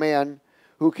 provide me a man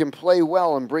who can play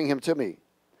well and bring him to me.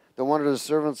 Then one of the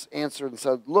servants answered and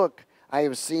said, look, I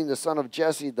have seen the son of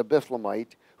Jesse the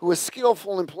Bethlehemite, who is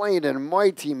skillful in playing and a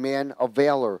mighty man of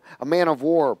valor, a man of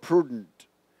war, prudent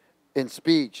in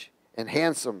speech, and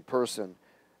handsome person,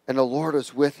 and the Lord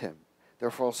is with him.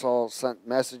 Therefore Saul sent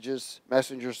messengers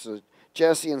to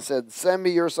Jesse and said, send me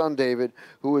your son David,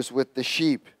 who is with the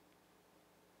sheep.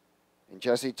 And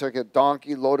Jesse took a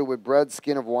donkey loaded with bread,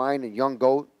 skin of wine, and young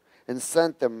goat, and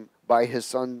sent them by his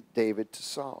son David to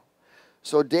Saul.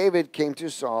 So David came to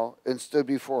Saul and stood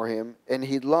before him, and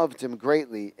he loved him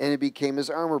greatly, and he became his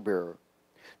armor-bearer.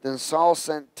 Then Saul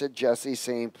sent to Jesse,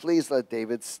 saying, please let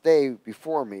David stay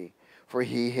before me, for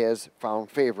he has found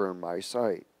favor in my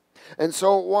sight. And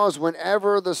so it was,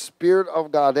 whenever the Spirit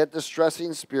of God, that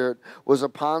distressing spirit, was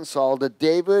upon Saul, that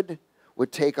David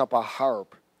would take up a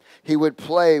harp. He would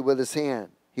play with his hand.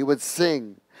 He would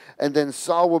sing. And then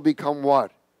Saul would become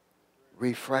what?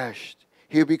 Refreshed.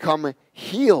 He would become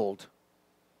healed.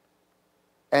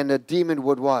 And the demon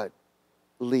would what?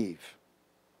 Leave.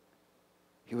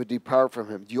 He would depart from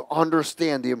him. Do you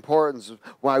understand the importance of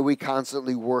why we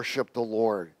constantly worship the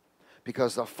Lord?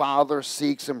 Because the Father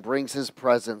seeks and brings His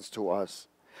presence to us.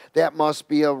 That must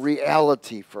be a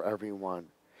reality for everyone.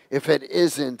 If it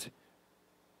isn't,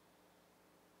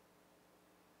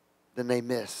 then they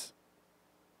miss.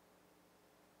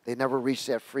 They never reach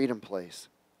that freedom place.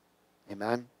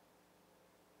 Amen?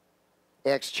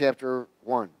 Acts chapter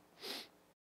 1.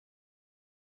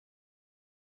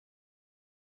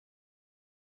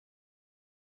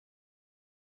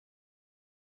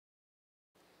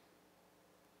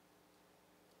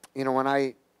 You know,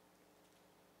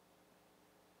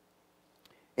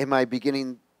 in my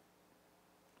beginning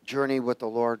journey with the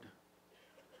Lord,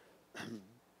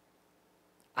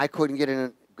 I couldn't get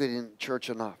in church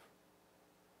enough.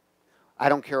 I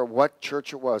don't care what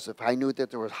church it was. If I knew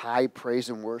that there was high praise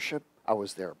and worship, I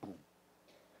was there. Boom.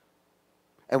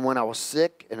 And when I was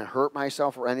sick and hurt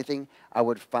myself or anything, I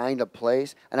would find a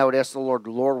place and I would ask the Lord,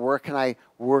 Lord, where can I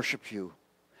worship you?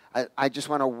 I just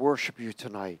want to worship you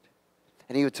tonight.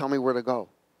 And He would tell me where to go.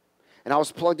 And I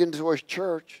was plugged into a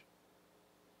church.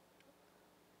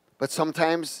 But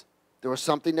sometimes there was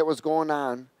something that was going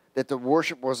on that the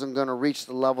worship wasn't going to reach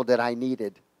the level that I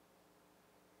needed.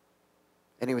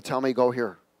 And He would tell me, go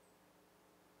here.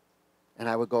 And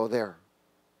I would go there.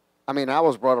 I mean, I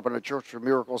was brought up in a church for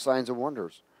miracles, signs, and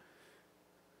wonders.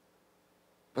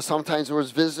 But sometimes there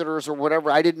was visitors or whatever.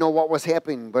 I didn't know what was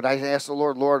happening, but I asked the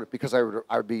Lord, Lord, because I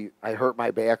hurt my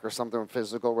back or something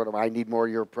physical, whatever. I need more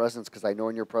of your presence because I know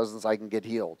in your presence I can get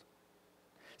healed.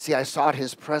 See, I sought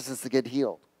His presence to get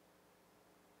healed.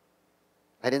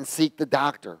 I didn't seek the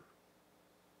doctor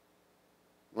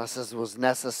unless this was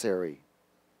necessary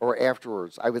or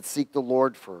afterwards. I would seek the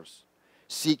Lord first.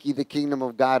 Seek ye the kingdom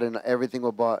of God and everything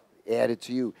will be added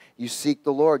to you. You seek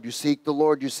the Lord, you seek the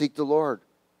Lord, you seek the Lord.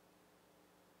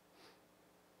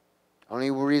 Only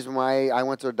reason why I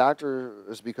went to a doctor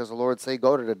is because the Lord said,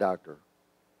 go to the doctor.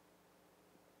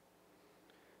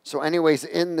 So anyways,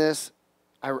 in this,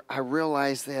 I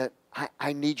realized that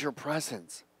I need your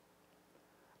presence.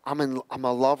 I'm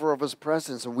a lover of His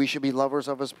presence, and we should be lovers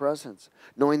of His presence,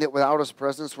 knowing that without His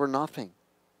presence, we're nothing.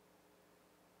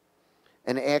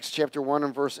 In Acts chapter 1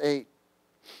 and verse 8,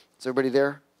 is everybody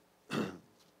there?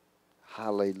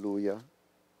 Hallelujah.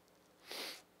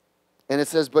 And it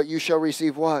says, but you shall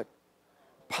receive what?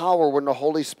 Power when the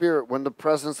Holy Spirit, when the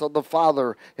presence of the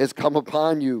Father has come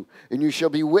upon you, and you shall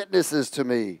be witnesses to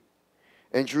me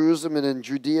in Jerusalem and in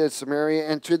Judea, Samaria,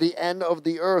 and to the end of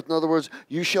the earth. In other words,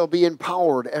 you shall be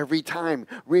empowered every time,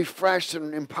 refreshed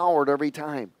and empowered every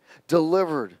time,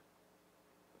 delivered.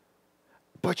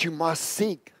 But you must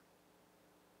seek.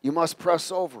 You must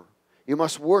press over. You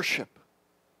must worship.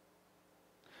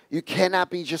 You cannot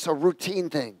be just a routine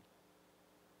thing.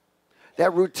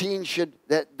 That routine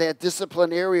that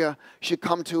discipline area should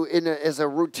come to as a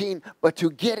routine, but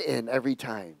to get in every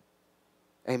time.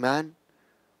 Amen?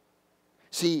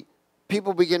 See,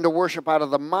 people begin to worship out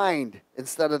of the mind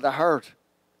instead of the heart,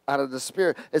 out of the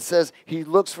spirit. It says He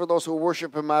looks for those who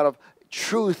worship Him out of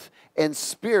truth and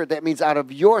spirit. That means out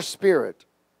of your spirit,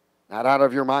 not out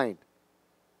of your mind.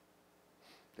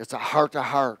 It's a heart to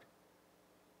heart.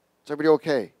 Is everybody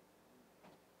okay?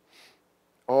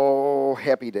 Oh,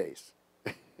 happy days.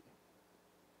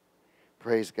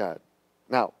 Praise God.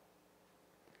 Now,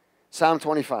 Psalm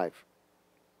 25.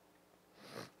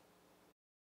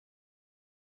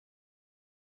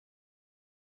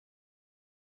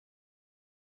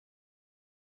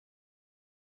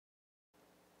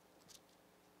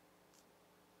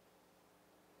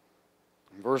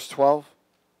 Verse 12.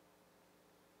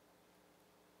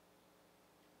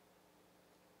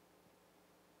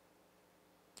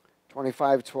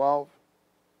 (25:12).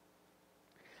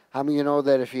 How many of you know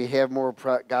that if you have more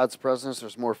God's presence,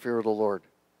 there's more fear of the Lord?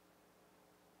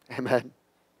 Amen.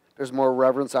 There's more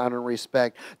reverence, honor, and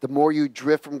respect. The more you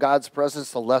drift from God's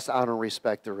presence, the less honor and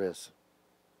respect there is.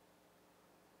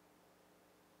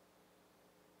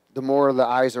 The more the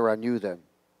eyes are on you then.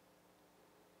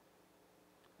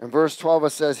 In verse 12 it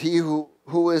says, He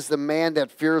who is the man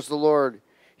that fears the Lord,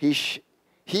 he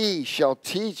shall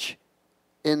teach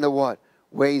in the what?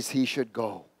 Ways he should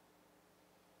go.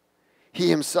 He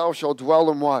himself shall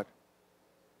dwell in what?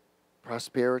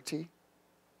 Prosperity.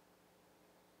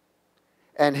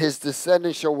 And his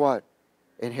descendants shall what?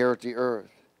 Inherit the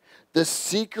earth. The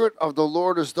secret of the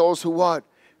Lord is those who what?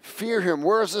 Fear Him.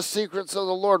 Where's the secrets of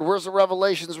the Lord? Where's the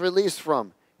revelations released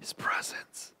from? His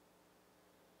presence.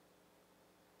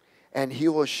 and he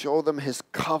will show them his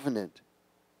covenant.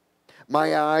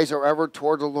 My eyes are ever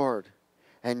toward the Lord,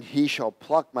 and he shall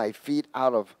pluck my feet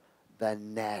out of the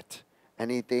net.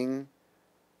 Anything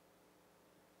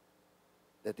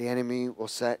that the enemy will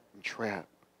set and trap.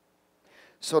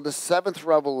 So the seventh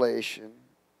revelation,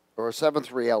 or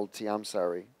seventh reality,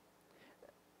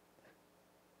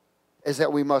 is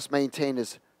that we must maintain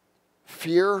is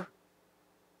fear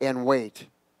and wait.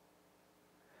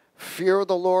 Fear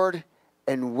the Lord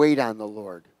and wait on the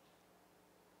Lord.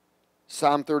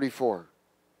 Psalm 34.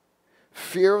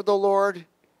 Fear the Lord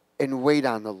and wait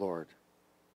on the Lord.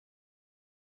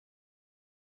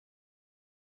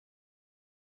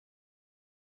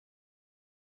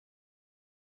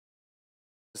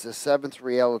 It's the seventh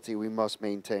reality we must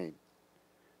maintain.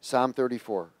 Psalm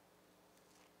 34.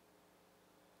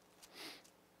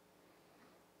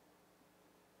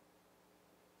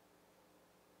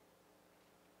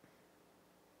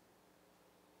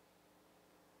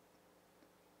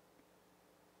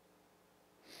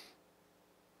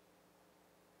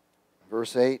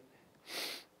 Verse 8.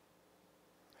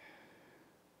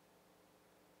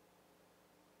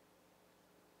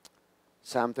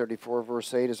 Psalm 34,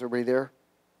 verse 8. Is everybody there?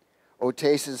 O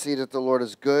taste and see that the Lord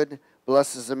is good.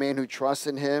 Blessed is the man who trusts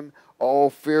in him. O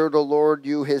fear the Lord,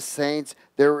 you his saints.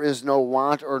 There is no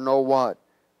want or no what?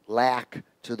 Lack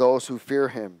to those who fear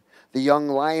him. The young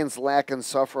lions lack and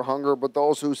suffer hunger, but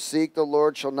those who seek the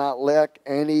Lord shall not lack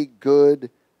any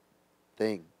good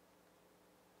thing.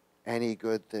 Any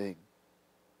good thing.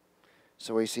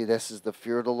 So we see this is the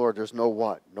fear of the Lord. There's no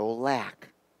what? No lack.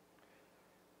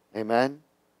 Amen?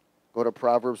 Go to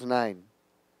Proverbs 9.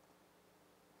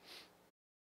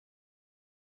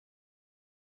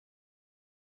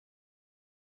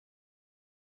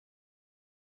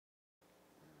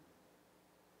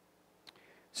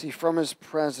 See, from his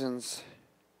presence,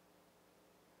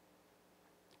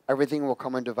 everything will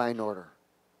come in divine order.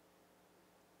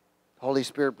 The Holy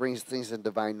Spirit brings things in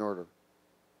divine order.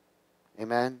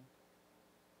 Amen?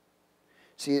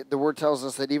 See, the word tells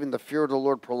us that even the fear of the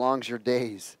Lord prolongs your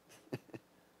days.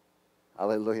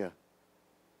 Hallelujah.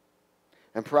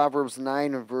 And Proverbs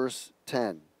 9 and verse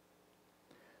 10.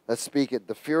 Let's speak it.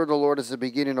 The fear of the Lord is the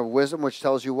beginning of wisdom, which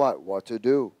tells you what? What to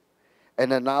do.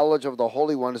 And the knowledge of the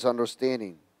Holy One is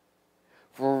understanding.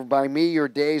 For by me your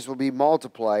days will be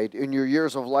multiplied, and your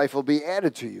years of life will be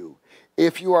added to you.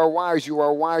 If you are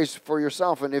wise for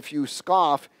yourself, and if you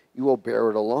scoff, you will bear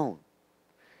it alone.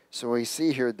 So we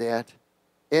see here that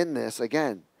in this,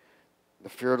 again, the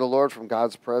fear of the Lord from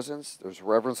God's presence, there's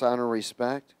reverence, honor,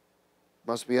 respect.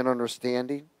 Must be an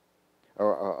understanding,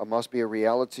 or must be a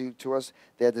reality to us,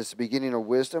 that this beginning of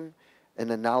wisdom, and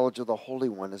the knowledge of the Holy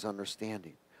One is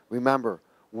understanding. Remember,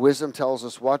 wisdom tells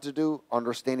us what to do,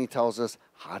 understanding tells us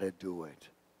how to do it.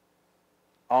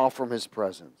 All from his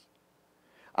presence.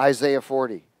 Isaiah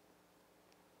 40.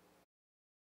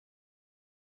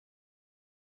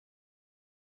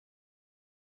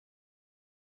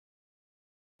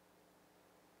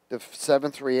 The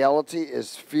seventh reality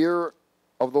is fear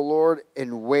of the Lord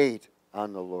and wait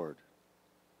on the Lord.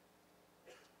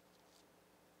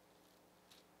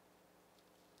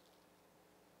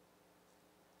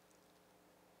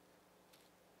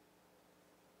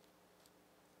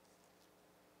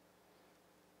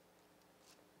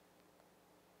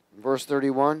 Verse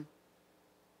 31.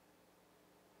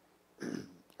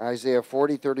 Isaiah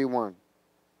 40, 31.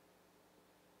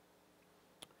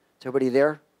 Is everybody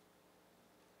there?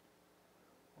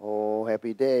 Oh,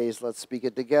 happy days. Let's speak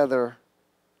it together.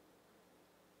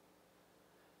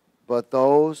 But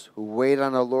those who wait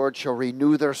on the Lord shall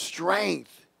renew their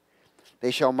strength. They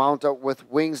shall mount up with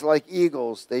wings like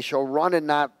eagles. They shall run and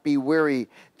not be weary.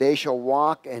 They shall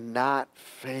walk and not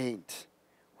faint.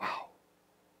 Wow.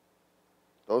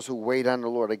 Those who wait on the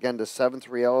Lord. Again, the seventh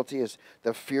reality is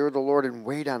the fear of the Lord and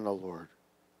wait on the Lord.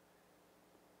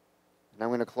 And I'm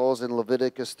going to close in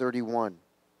Leviticus 31.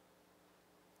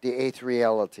 The eighth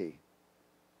reality.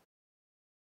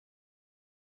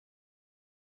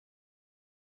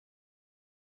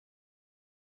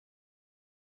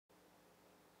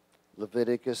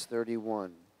 Leviticus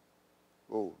 31.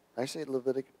 Oh, I say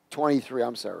Leviticus 23,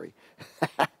 I'm sorry.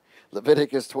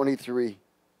 Leviticus 23.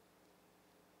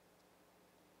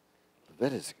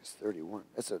 Leviticus 31.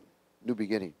 That's a new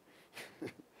beginning.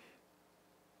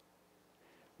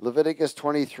 Leviticus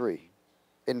 23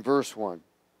 in verse 1.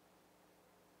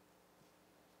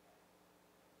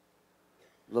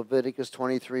 Leviticus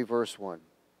 23, verse 1.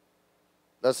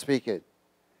 Let's speak it.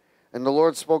 And the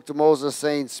Lord spoke to Moses,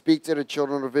 saying, Speak to the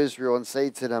children of Israel, and say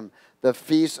to them, The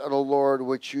feasts of the Lord,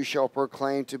 which you shall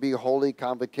proclaim to be holy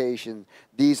convocation,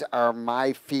 these are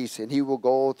my feasts. And he will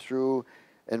go through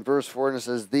in verse 4, and it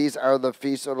says, these are the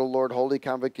feasts of the Lord, holy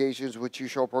convocations, which you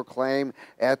shall proclaim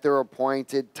at their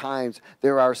appointed times.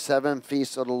 There are 7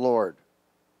 feasts of the Lord.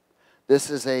 This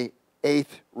is a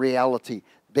 8th reality.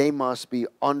 They must be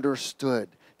understood,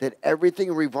 that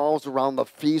everything revolves around the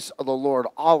feasts of the Lord.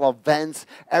 All events,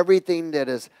 everything that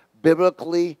is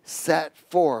biblically set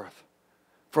forth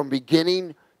from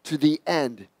beginning to the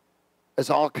end is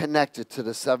all connected to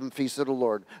the 7 feasts of the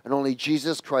Lord. And only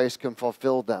Jesus Christ can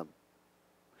fulfill them.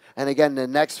 And again, the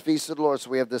next feast of the Lord, so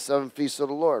we have the 7 feasts of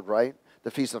the Lord, right?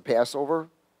 The Feast of Passover.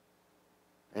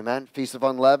 Amen. Feast of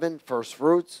Unleavened, First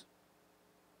Fruits.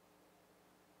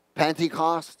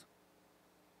 Pentecost.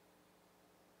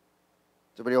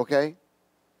 Is everybody okay?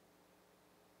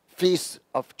 Feast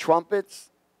of Trumpets.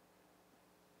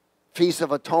 Feast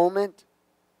of Atonement.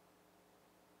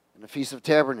 And the Feast of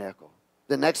Tabernacle.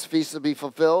 The next feast to be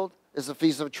fulfilled is the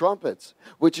Feast of Trumpets,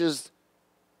 which is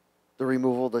the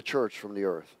removal of the church from the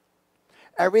earth.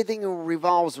 Everything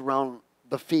revolves around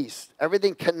the feast.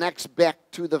 Everything connects back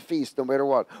to the feast, no matter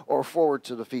what, or forward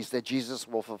to the feast that Jesus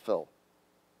will fulfill.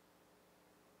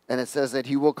 And it says that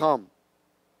he will come,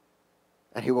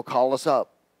 and he will call us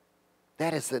up.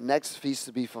 That is the next feast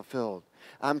to be fulfilled.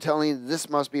 I'm telling you, this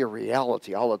must be a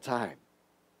reality all the time.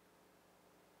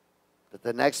 That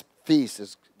the next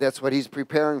feast, that's what he's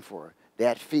preparing for.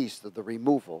 That feast of the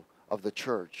removal of the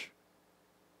church.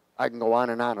 I can go on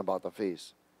and on about the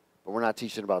feast. But we're not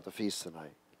teaching about the feast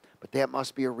tonight. But that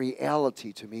must be a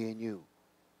reality to me and you.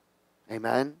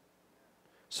 Amen?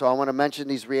 So I want to mention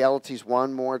these realities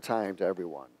one more time to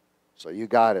everyone. So you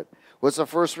got it. What's the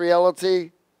first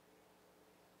reality?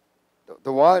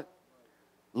 The what?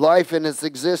 Life in its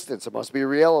existence. It must be a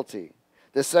reality.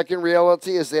 The second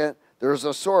reality is that there's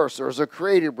a source. There's a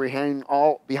creator behind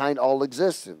all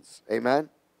existence. Amen?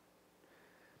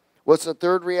 What's the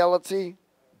third reality?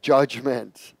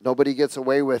 Judgment. Nobody gets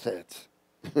away with it.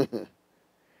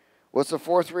 What's the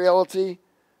fourth reality?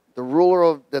 The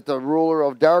ruler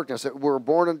of darkness. That we're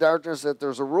born in darkness, that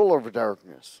there's a ruler of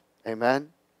darkness. Amen?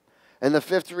 And the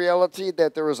fifth reality,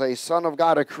 that there is a Son of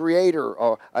God, a creator,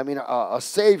 a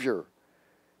Savior,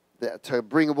 to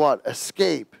bring what?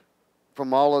 Escape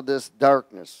from all of this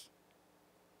darkness.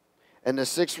 And the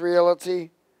sixth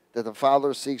reality, that the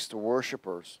Father seeks to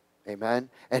worshipers. Amen?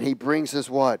 And he brings his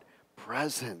what?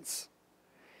 Presence.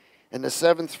 And the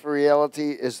seventh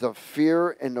reality is the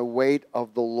fear and the weight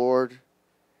of the Lord.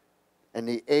 And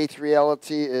the eighth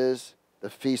reality is the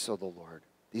feast of the Lord.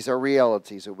 These are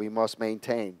realities that we must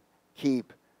maintain.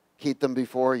 Keep them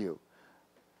before you.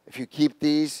 If you keep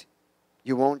these,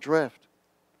 you won't drift.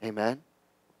 Amen?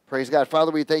 Praise God.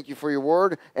 Father, we thank you for your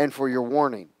word and for your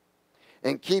warning.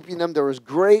 In keeping them, there is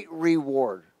great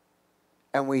reward.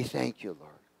 And we thank you,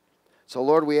 Lord. So,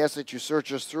 Lord, we ask that you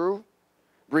search us through,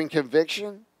 bring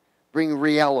conviction, bring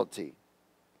reality,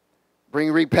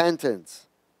 bring repentance,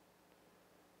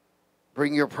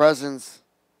 bring your presence,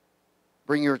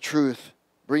 bring your truth,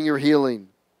 bring your healing,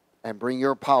 and bring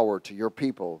your power to your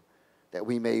people, that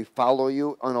we may follow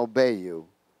you and obey you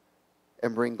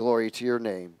and bring glory to your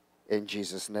name in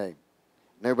Jesus' name.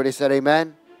 And everybody said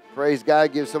amen. Praise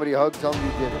God. Give somebody a hug. Tell them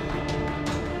you did it.